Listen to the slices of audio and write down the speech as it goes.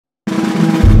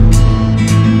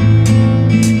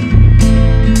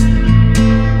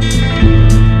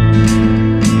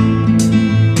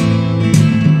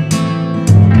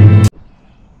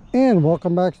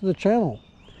welcome back to the channel.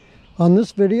 On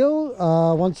this video,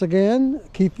 once again,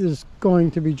 Keith is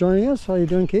going to be joining us. How are you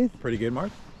doing, Keith? Pretty good,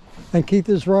 Mark. And Keith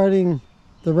is riding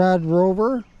the rad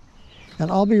Rover,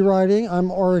 and I'll be riding, I'm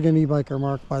Oregon e-biker,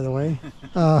 Mark, by the way,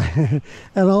 and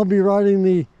I'll be riding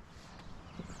the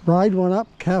Ride One Up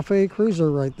Cafe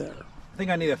Cruiser right there. I think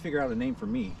I need to figure out a name for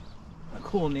me. A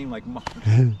cool name like Mark.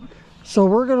 So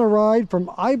we're going to ride from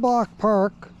Ibach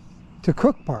Park to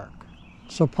Cook Park.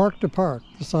 So park to park.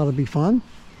 This ought to be fun.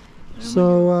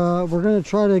 So we're going to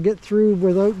try to get through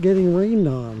without getting rained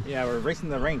on. Yeah, we're racing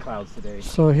the rain clouds today.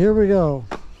 So here we go.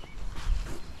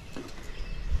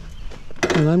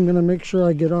 And I'm going to make sure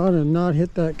I get on and not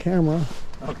hit that camera.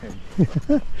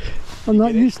 Okay. I'm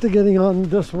not used to getting on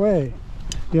this way.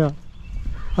 Yeah.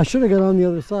 I should have got on the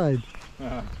other side.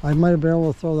 I might have been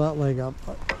able to throw that leg up.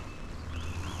 But...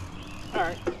 All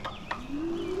right.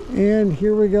 And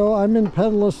here we go. I'm in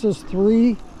pedal assist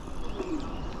 3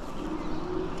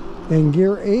 and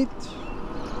gear 8,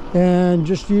 and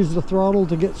just use the throttle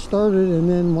to get started, and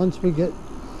then once we get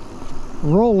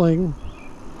rolling,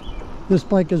 this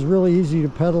bike is really easy to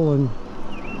pedal. And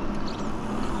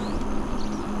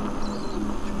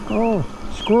oh,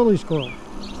 squirrely squirrel.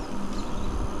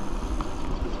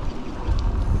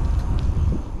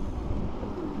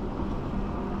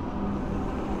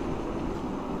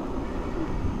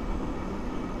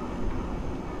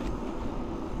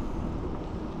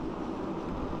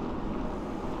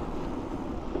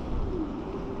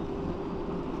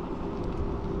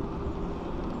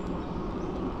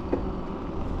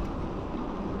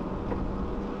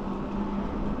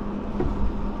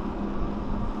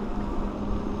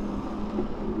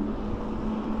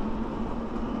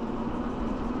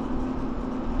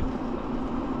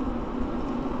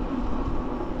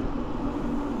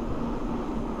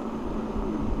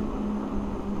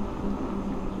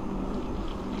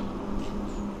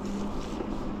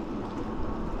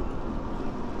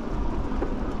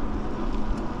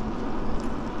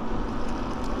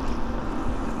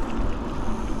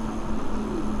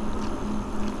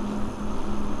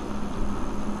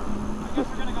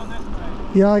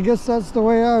 Yeah, I guess that's the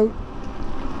way out.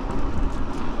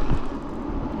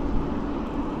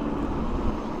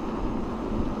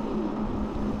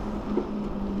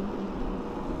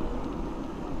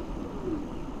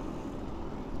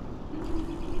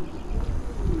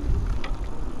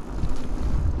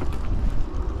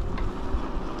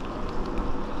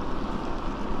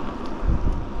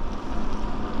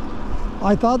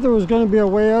 I thought there was going to be a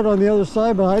way out on the other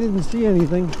side, but I didn't see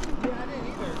anything.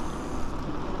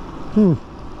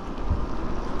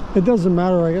 It doesn't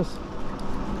matter, I guess.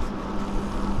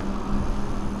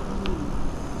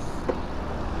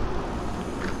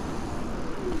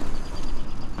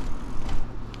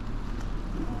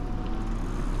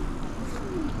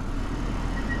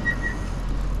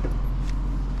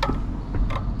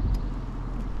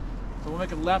 So we'll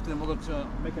make a left, and then we'll go to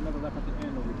make another left at the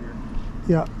end over here.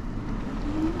 Yeah.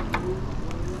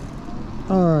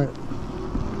 All right.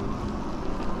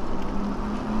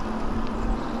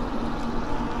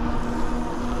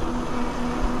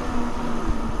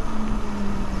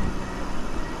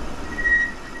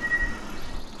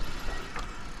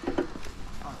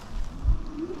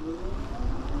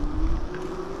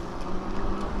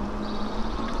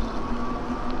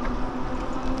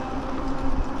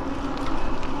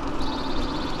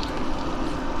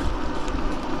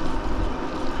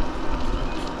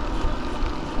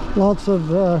 Lots of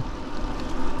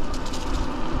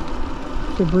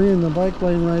debris in the bike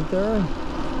lane right there.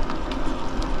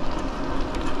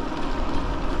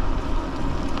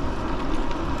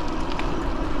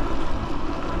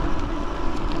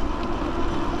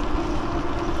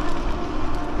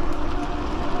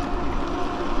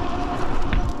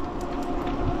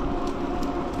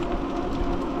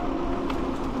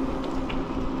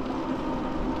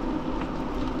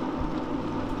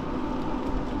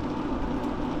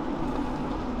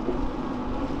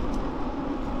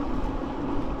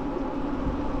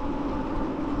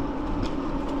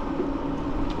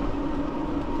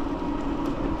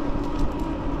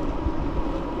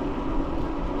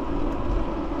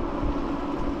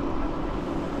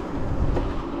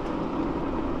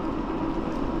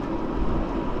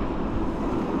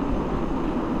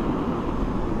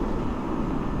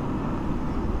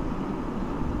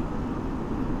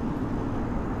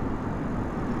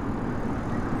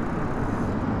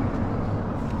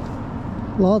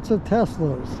 Lots of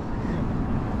Teslas.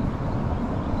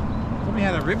 Somebody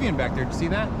had a Rivian back there. Did you see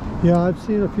that? Yeah, I've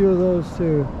seen a few of those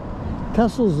too.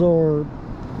 Teslas are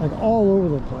like all over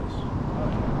the place.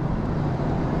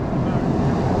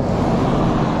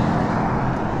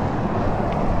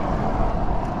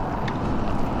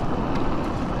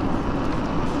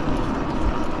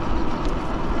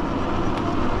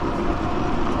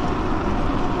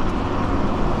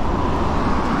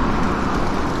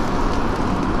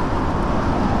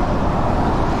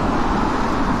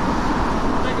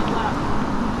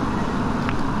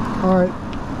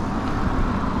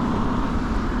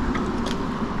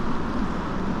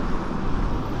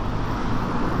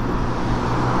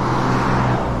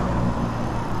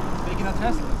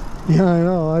 Yeah, I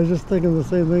know. I was just thinking the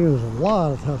same thing. There's a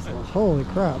lot of Teslas. Holy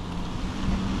crap.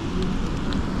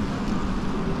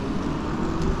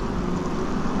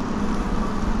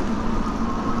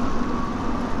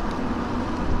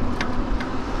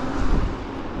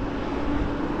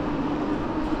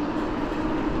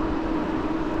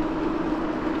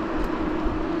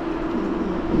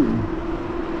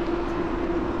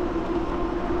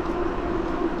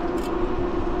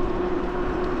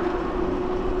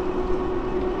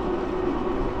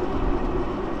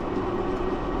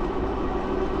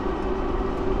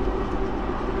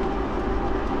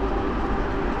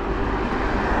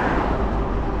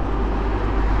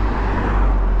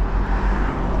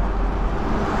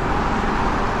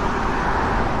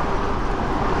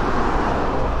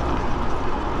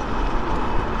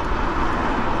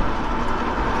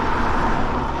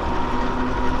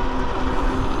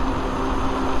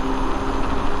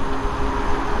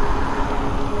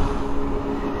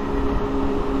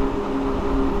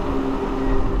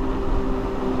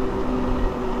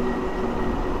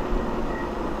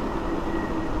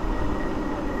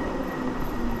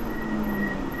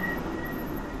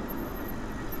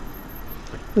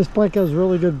 This bike has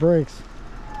really good brakes.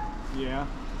 Yeah.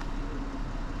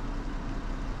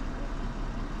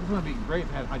 This would be great if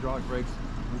it had hydraulic brakes.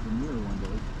 Like the newer one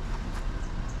does.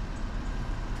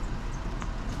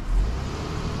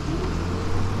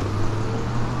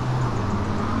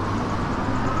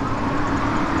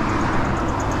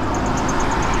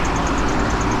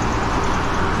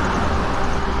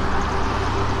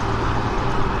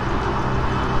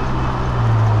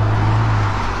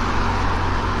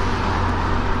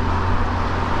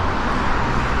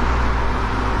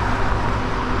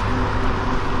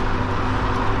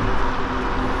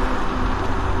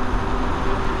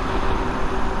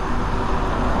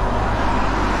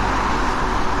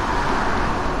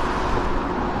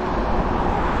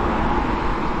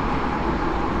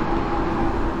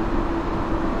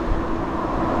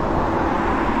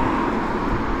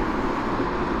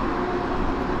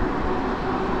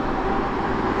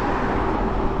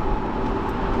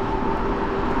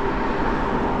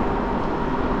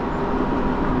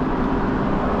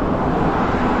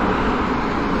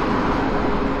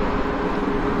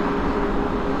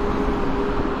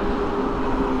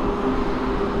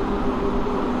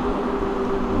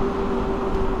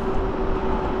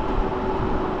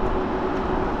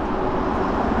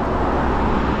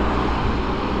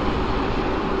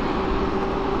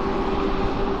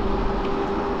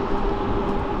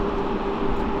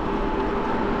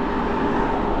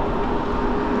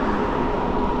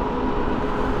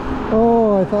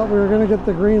 I thought we were going to get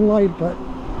the green light, but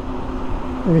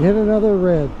we hit another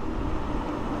red.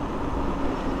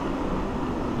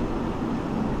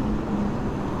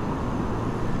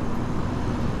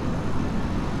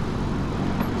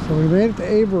 So we made it to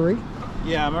Avery.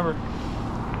 Yeah, I remember.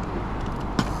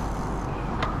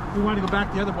 If we wanted to go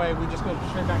back the other way, we just go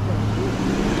straight back there.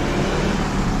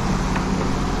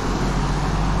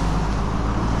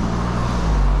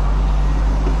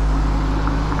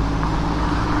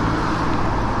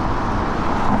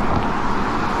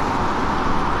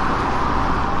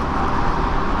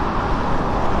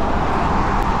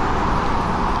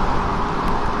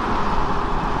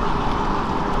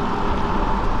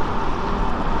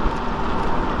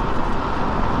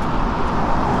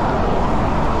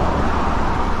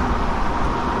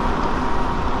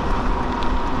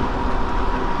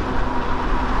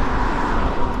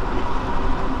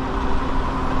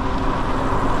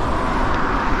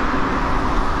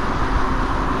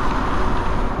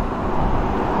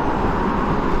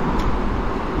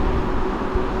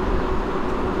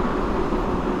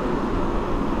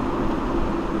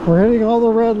 We're hitting all the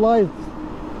red lights.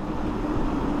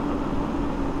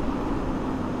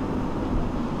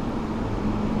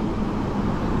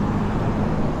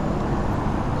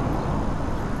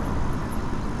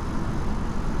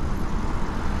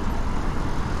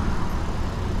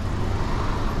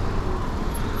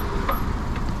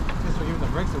 Guess we're giving the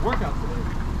brakes a workout today.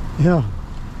 Yeah.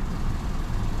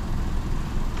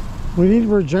 We need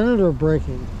regenerative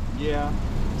braking. Yeah.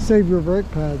 Save your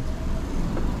brake pads.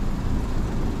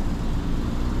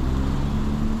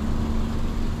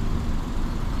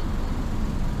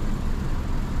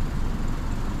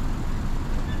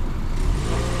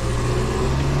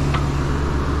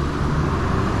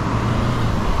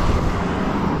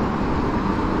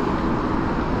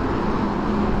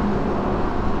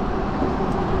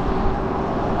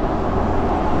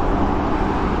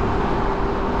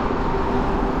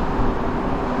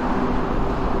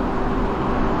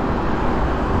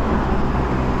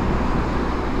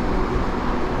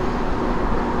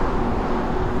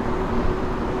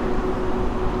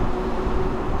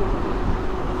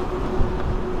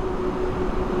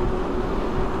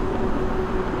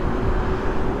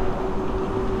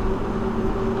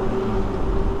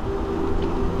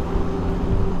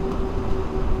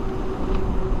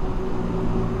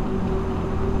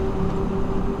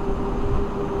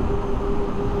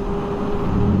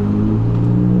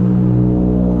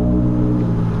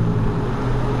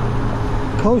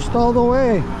 Coast all the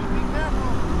way. Be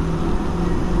careful.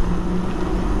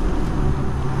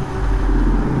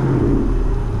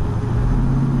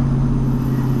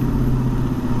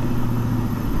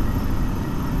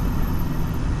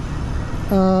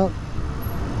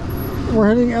 We're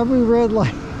hitting every red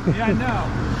light. Yeah, I know.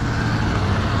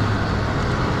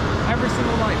 Every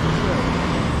single light for sure.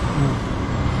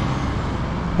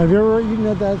 Have you ever eaten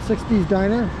at that 60s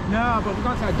diner? No, but we're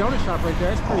going to that donut shop right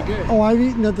there. It's pretty good. Oh, I've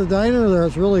eaten at the diner there.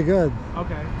 It's really good.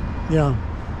 Okay. Yeah.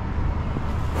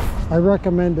 I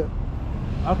recommend it.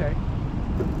 Okay.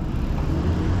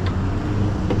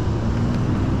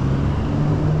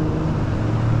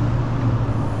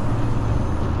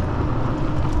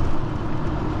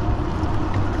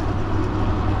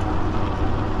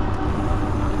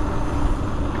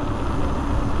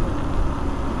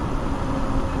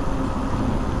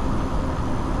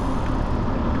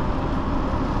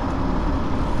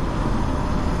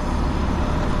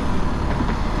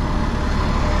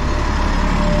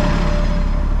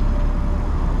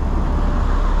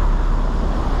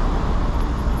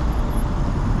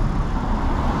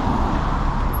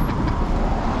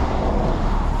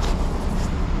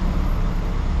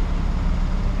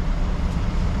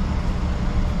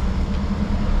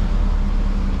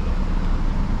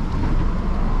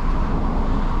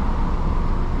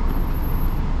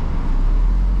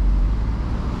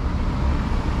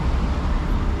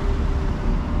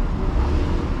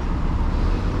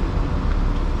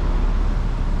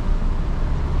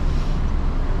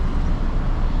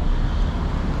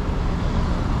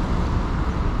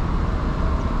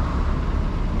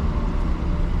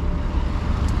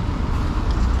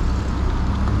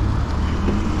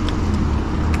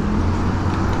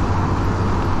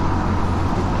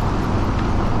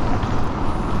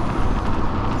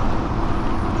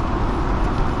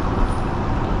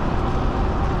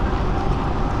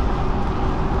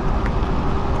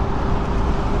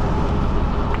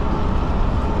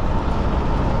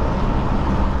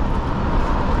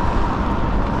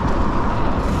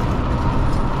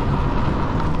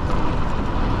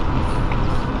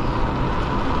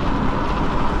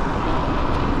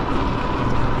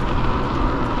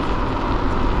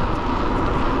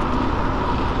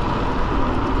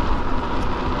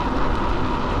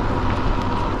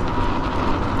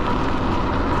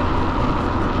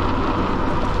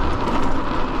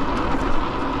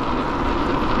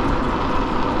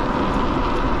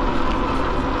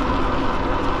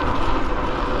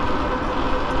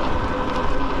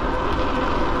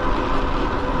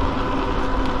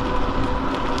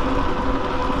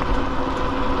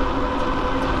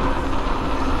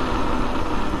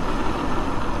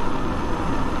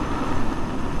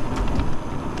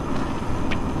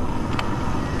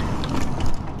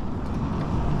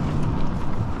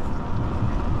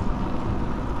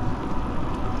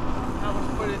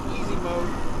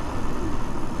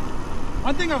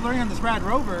 One thing I've learned on this rad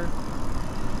Rover,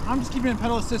 I'm just keeping it in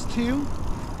pedal assist 2,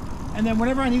 and then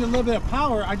whenever I need a little bit of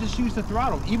power, I just use the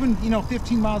throttle, even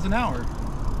 15 miles an hour.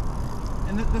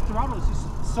 And the throttle is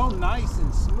just so nice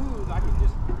and smooth. I can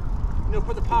just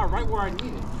put the power right where I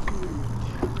need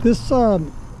it. This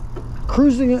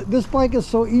cruising, this bike is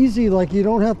so easy. Like you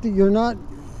don't have to.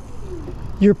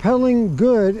 You're pedaling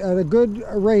good at a good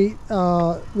rate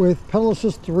with pedal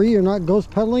assist 3. You're not ghost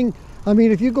pedaling. I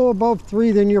mean, if you go above 3,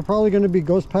 then you're probably going to be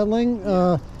ghost pedaling,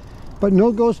 but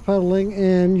no ghost pedaling,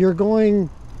 and you're going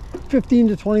 15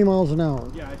 to 20 miles an hour.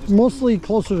 Yeah, mostly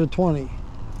closer to 20.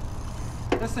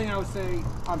 This thing I would say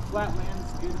on flat land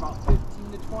is good about 15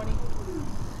 to 20,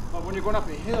 but when you're going up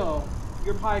a hill,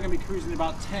 you're probably going to be cruising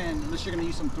about 10 unless you're going to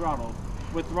use some throttle.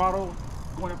 With throttle,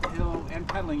 going up the hill and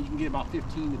pedaling, you can get about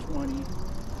 15 to 20.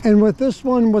 And with this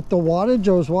one, with the wattage,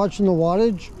 I was watching the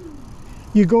wattage,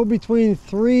 you go between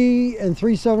 3 and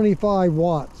 375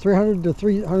 watts, 300 to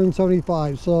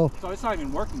 375. So it's not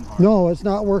even working hard. No, it's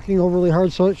not working overly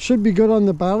hard. So it should be good on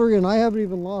the battery, and I haven't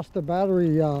even lost the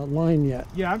battery line yet.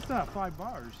 Yeah, I've still got 5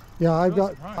 bars. Yeah,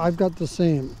 I've got the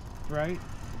same. Right.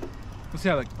 Let's see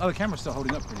how the other camera's still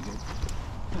holding up pretty good.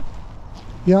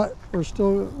 Yeah, we're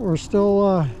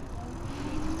still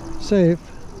safe.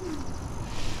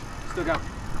 Still got,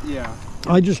 yeah.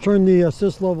 I just turned the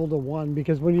assist level to 1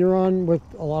 because when you're on with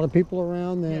a lot of people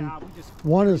around, then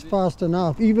 1 is fast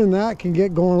enough. Even that can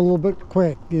get going a little bit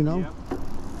quick, you know. Yep.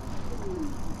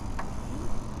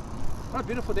 What a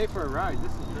beautiful day for a ride.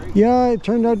 This is great. Yeah, it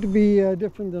turned out to be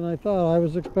different than I thought. I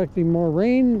was expecting more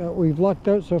rain, but we've lucked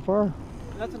out so far.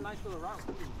 That's a nice little route.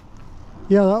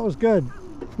 Yeah, that was good.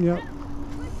 Yeah.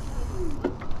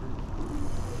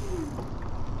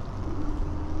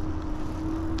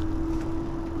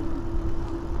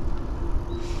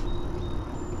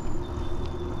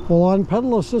 Well, on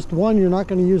pedal assist 1, you're not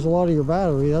going to use a lot of your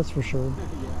battery, that's for sure.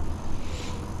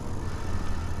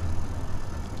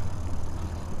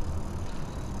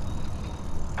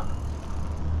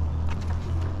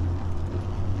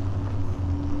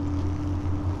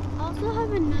 I also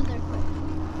have another question.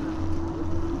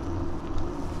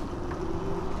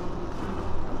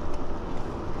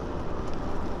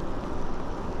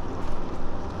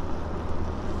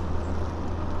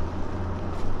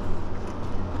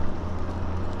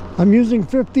 I'm using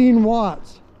 15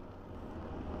 watts.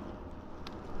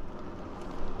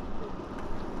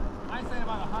 I said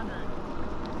about 100.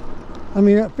 I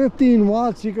mean, at 15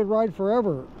 watts, you could ride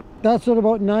forever. That's at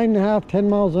about 9.5, 10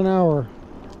 miles an hour.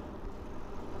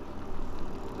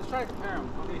 Let's try to compare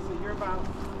them. Okay, so you're about...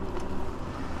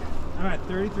 I'm at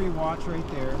 33 watts right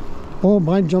there. Oh,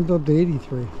 mine jumped up to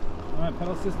 83. I'm at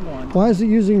pedal assist 1. Why is it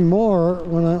using more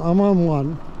when I'm on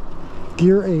 1?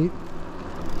 Gear 8.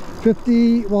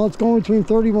 50, well, it's going between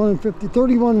 31 and 50.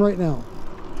 31 right now.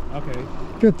 Okay.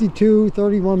 52,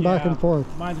 31 back and forth.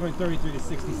 Mine's going 33 to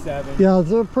 67. Yeah,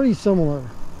 they're pretty similar.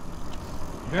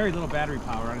 Very little battery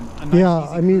power on a nice, Yeah,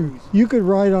 easy I mean, cruise. you could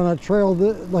ride on a trail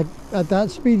that, like at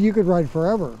that speed, you could ride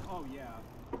forever. Oh yeah.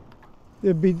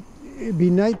 It'd be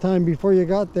nighttime before you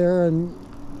got there and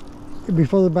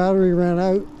before the battery ran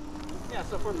out. Yeah,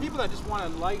 so for people that just want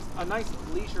a nice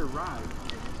leisure ride,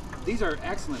 these are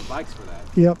excellent bikes for that.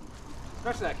 Yep.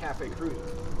 Especially that cafe cruise.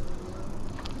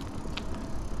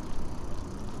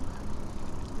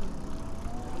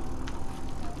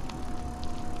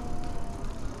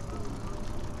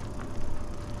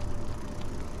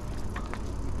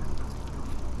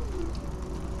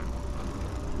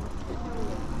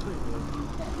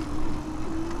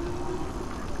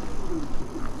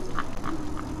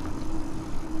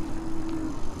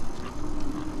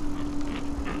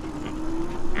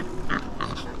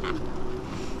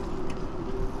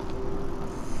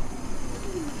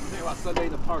 Sunday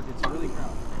in the park, it's really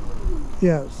crowded.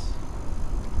 Yes.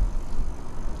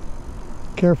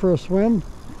 Care for a swim?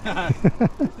 It's still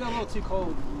a little too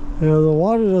cold. Yeah, the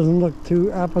water doesn't look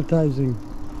too appetizing.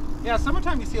 Yeah,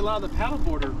 summertime you see a lot of the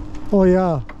paddleboarder. Oh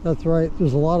yeah, that's right.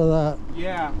 There's a lot of that.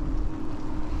 Yeah.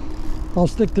 I'll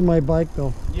stick to my bike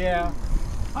though. Yeah.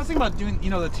 I was thinking about doing,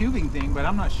 the tubing thing, but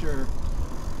I'm not sure.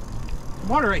 The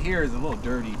water right here is a little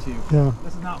dirty too. Yeah.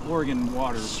 This is not Oregon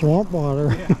water. Swamp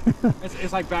water. Yeah.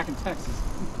 It's like back in Texas.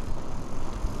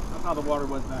 That's how the water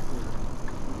was back there.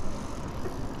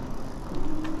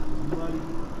 Bloody. You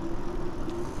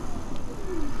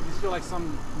just feel like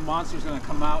some monster's gonna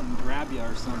come out and grab you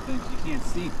or something. You can't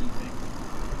see anything.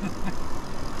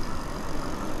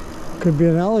 Could be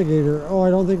an alligator. Oh, I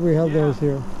don't think we have those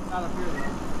here. Not up here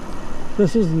though.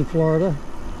 This is in Florida.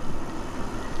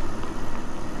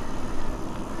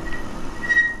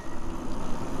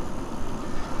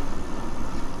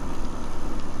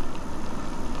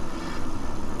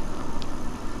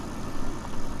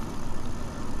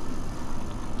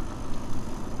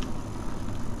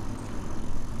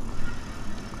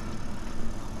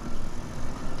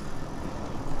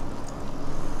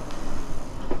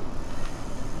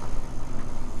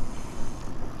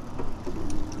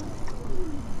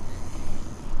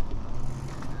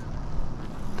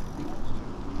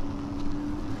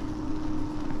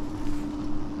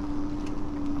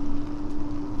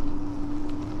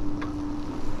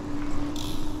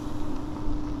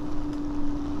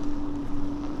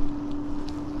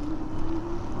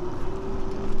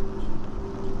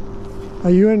 Are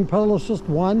you in pedal assist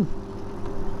 1?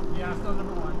 Yeah, still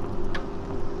number 1.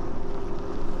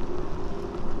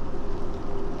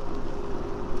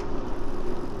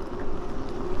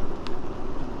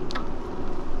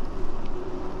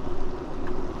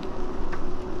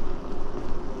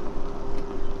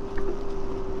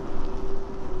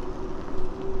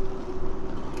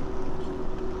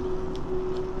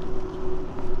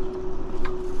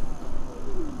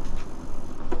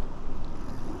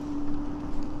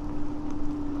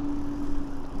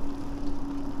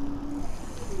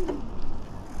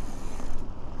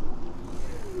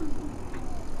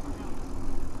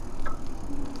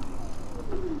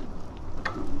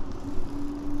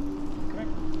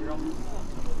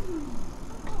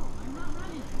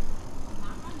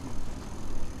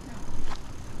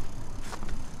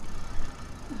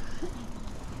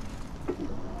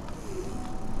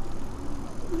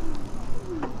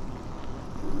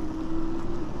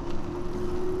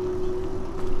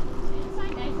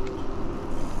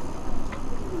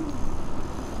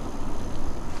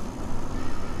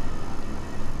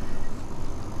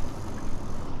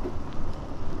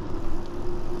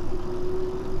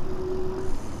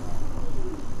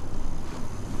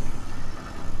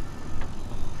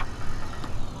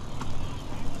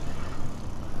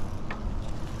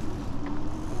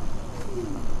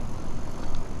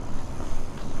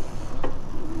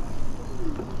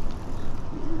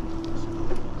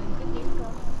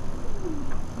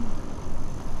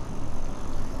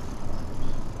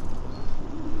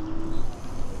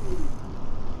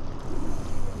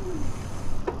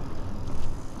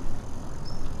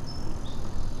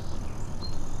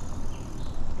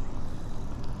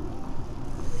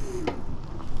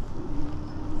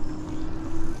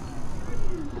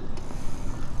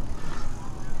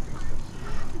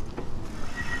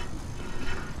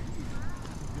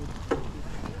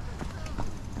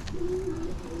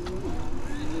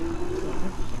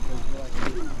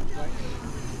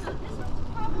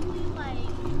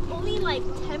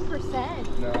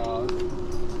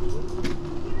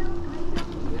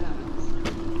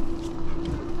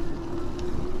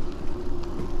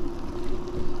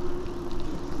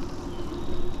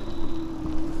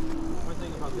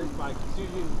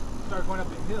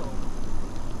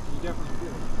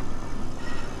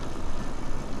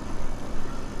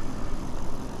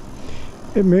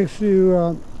 It makes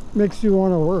you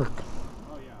want to work.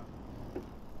 Oh yeah.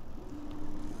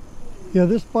 Yeah,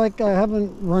 this bike, I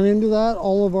haven't run into that.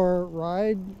 All of our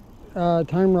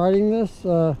time riding this,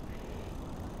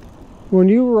 when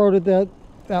you rode it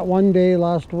that one day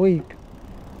last week,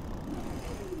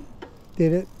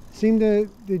 did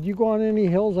you go on any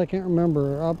hills? I can't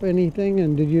remember. Up anything,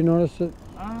 and did you notice it?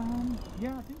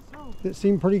 Yeah, I think so. It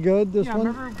seemed pretty good, this yeah, one? I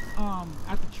remember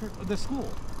at the church, the school,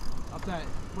 up that.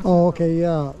 Oh, okay,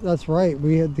 yeah, that's right.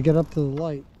 We had to get up to the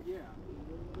light. Yeah.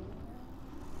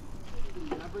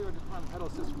 And I believe I just went on pedal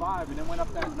assist 5 and then went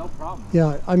up that no problem.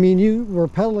 Yeah, I mean, you were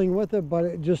pedaling with it, but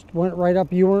it just went right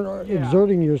up. You weren't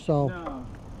exerting yourself. No.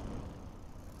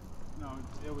 No,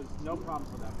 it was no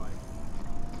problems with that bike.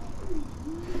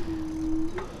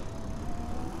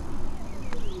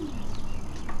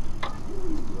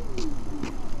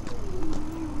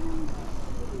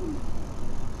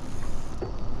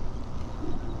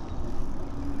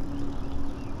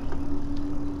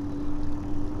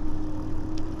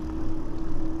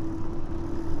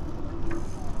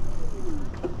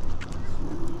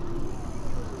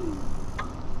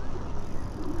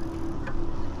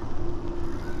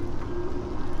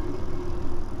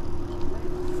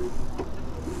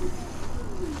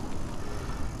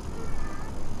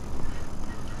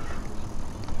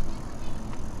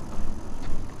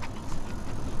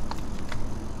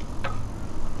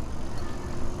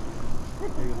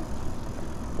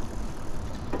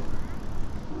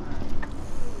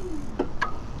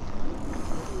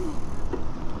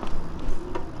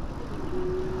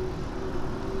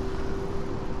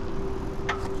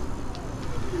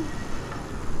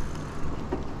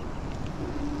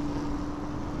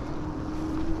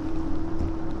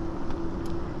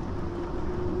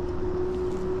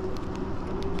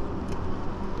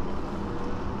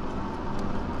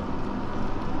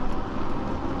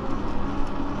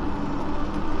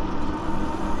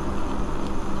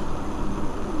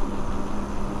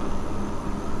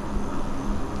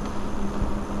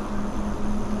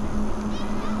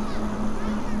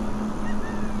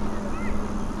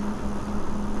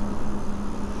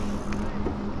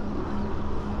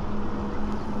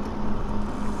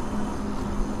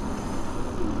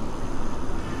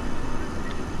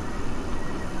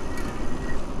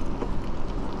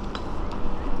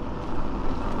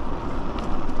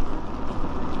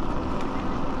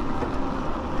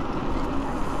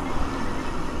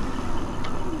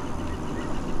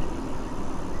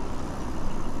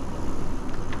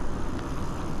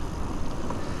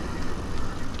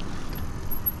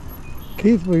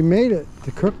 Keith, we made it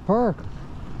to Cook Park.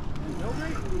 No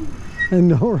rain. And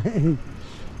no rain.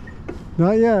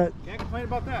 Not yet. Can't complain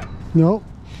about that. Nope.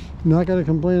 Not going to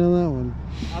complain on that one.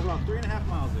 I was about 3.5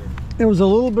 miles there. It was a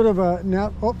little bit of a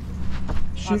nap. Oh,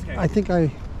 shoot. Okay. I think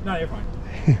I... No, you're fine.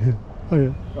 Oh,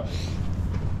 yeah. Go ahead.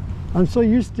 I'm so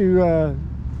used to...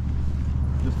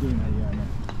 Just doing that, yeah, I know.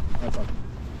 That's all.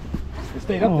 It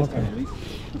stayed up this time at least.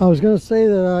 I was going to say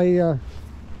that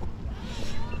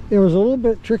it was a little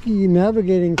bit tricky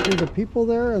navigating through the people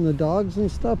there and the dogs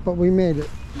and stuff, but we made it.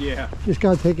 Yeah. Just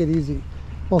got to take it easy.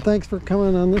 Well, thanks for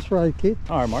coming on this ride, Keith.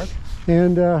 All right, Mark.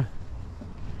 And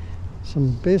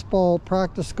some baseball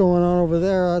practice going on over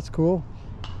there. That's cool.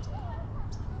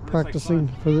 Practicing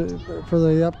for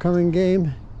the upcoming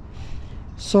game.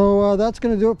 So that's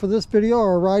going to do it for this video.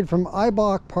 Our ride from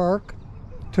Ibach Park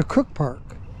to Cook Park.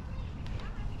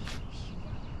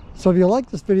 So if you like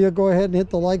this video, go ahead and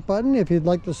hit the like button. If you'd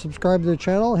like to subscribe to the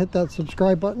channel, hit that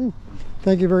subscribe button.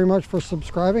 Thank you very much for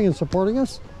subscribing and supporting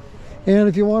us. And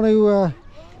if you want to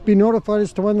be notified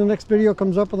as to when the next video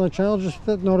comes up on the channel, just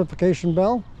hit the notification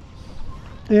bell.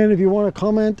 And if you want to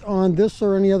comment on this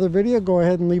or any other video, go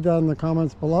ahead and leave that in the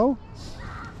comments below.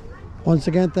 Once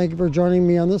again, thank you for joining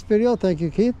me on this video. Thank you,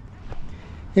 Keith.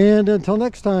 And until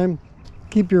next time,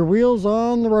 keep your wheels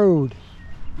on the road.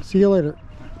 See you later.